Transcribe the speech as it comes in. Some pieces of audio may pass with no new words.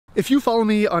If you follow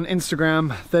me on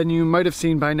Instagram, then you might have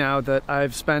seen by now that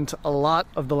I've spent a lot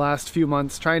of the last few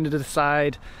months trying to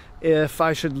decide if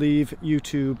I should leave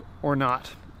YouTube or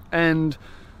not. And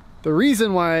the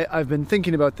reason why I've been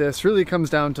thinking about this really comes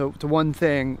down to one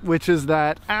thing, which is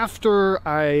that after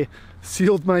I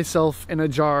sealed myself in a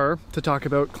jar to talk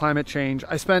about climate change,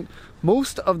 I spent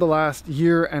most of the last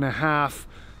year and a half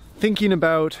thinking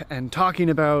about and talking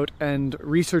about and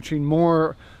researching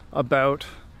more about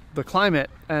the climate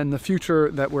and the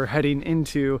future that we're heading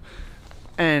into.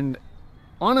 And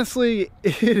honestly,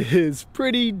 it is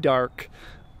pretty dark.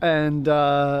 And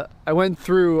I went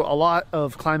through a lot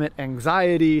of climate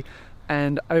anxiety,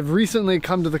 and I've recently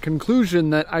come to the conclusion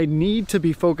that I need to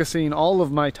be focusing all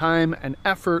of my time and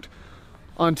effort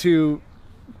onto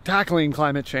tackling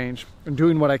climate change and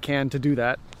doing what I can to do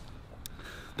that.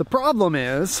 The problem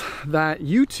is that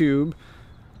YouTube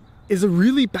is a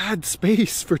really bad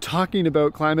space for talking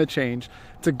about climate change.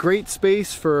 It's a great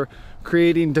space for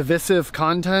creating divisive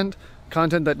content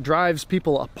that drives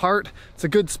people apart. It's a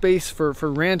good space for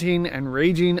ranting and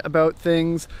raging about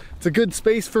things. It's a good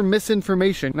space for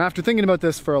misinformation. And after thinking about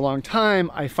this for a long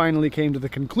time, I finally came to the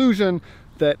conclusion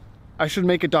that I should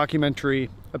make a documentary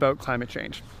about climate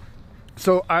change.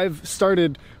 So I've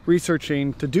started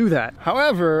researching to do that.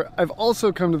 However, I've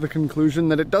also come to the conclusion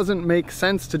that it doesn't make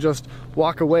sense to just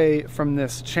walk away from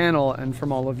this channel and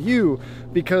from all of you,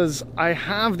 because I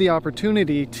have the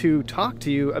opportunity to talk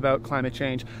to you about climate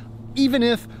change, even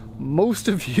if most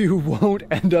of you won't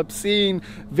end up seeing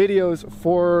videos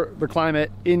for the climate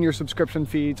in your subscription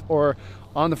feeds or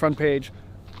on the front page.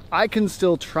 I can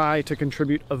still try to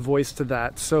contribute a voice to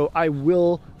that. So I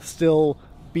will still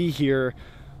be here,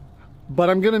 but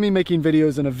I'm going to be making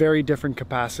videos in a very different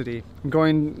capacity.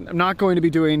 I'm not going to be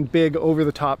doing big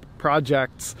over-the-top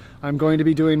projects. I'm going to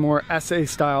be doing more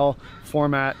essay-style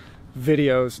format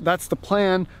videos. That's the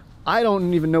plan. I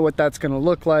don't even know what that's going to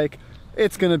look like.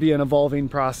 It's going to be an evolving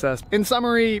process. In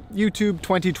summary, YouTube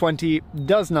 2020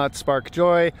 does not spark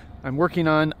joy. I'm working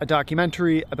on a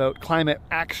documentary about climate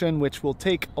action, which will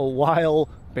take a while.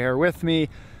 Bear with me.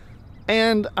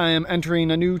 And I am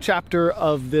entering a new chapter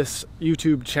of this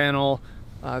YouTube channel.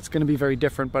 It's going to be very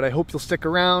different, but I hope you'll stick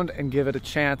around and give it a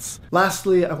chance.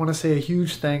 Lastly, I want to say a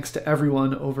huge thanks to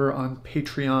everyone over on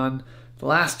Patreon. The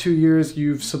last 2 years,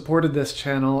 you've supported this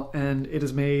channel, and it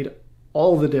has made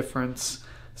all the difference.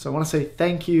 So I want to say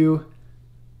thank you.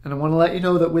 And I want to let you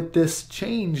know that with this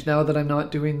change, now that I'm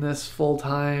not doing this full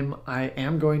time, I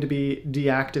am going to be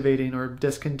deactivating or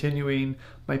discontinuing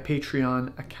my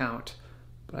Patreon account.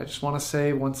 But I just want to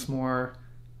say once more,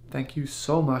 thank you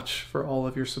so much for all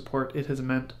of your support. It has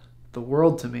meant the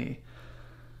world to me.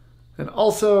 And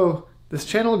also, this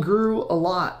channel grew a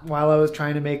lot while I was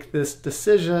trying to make this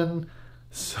decision.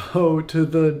 So to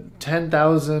the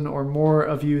 10,000 or more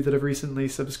of you that have recently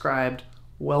subscribed,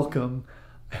 welcome.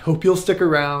 I hope you'll stick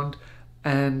around,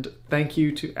 and thank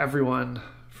you to everyone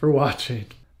for watching.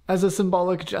 As a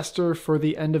symbolic gesture for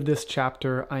the end of this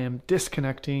chapter, I am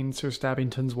disconnecting Sir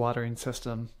Stabbington's watering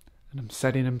system, and I'm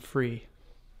setting him free.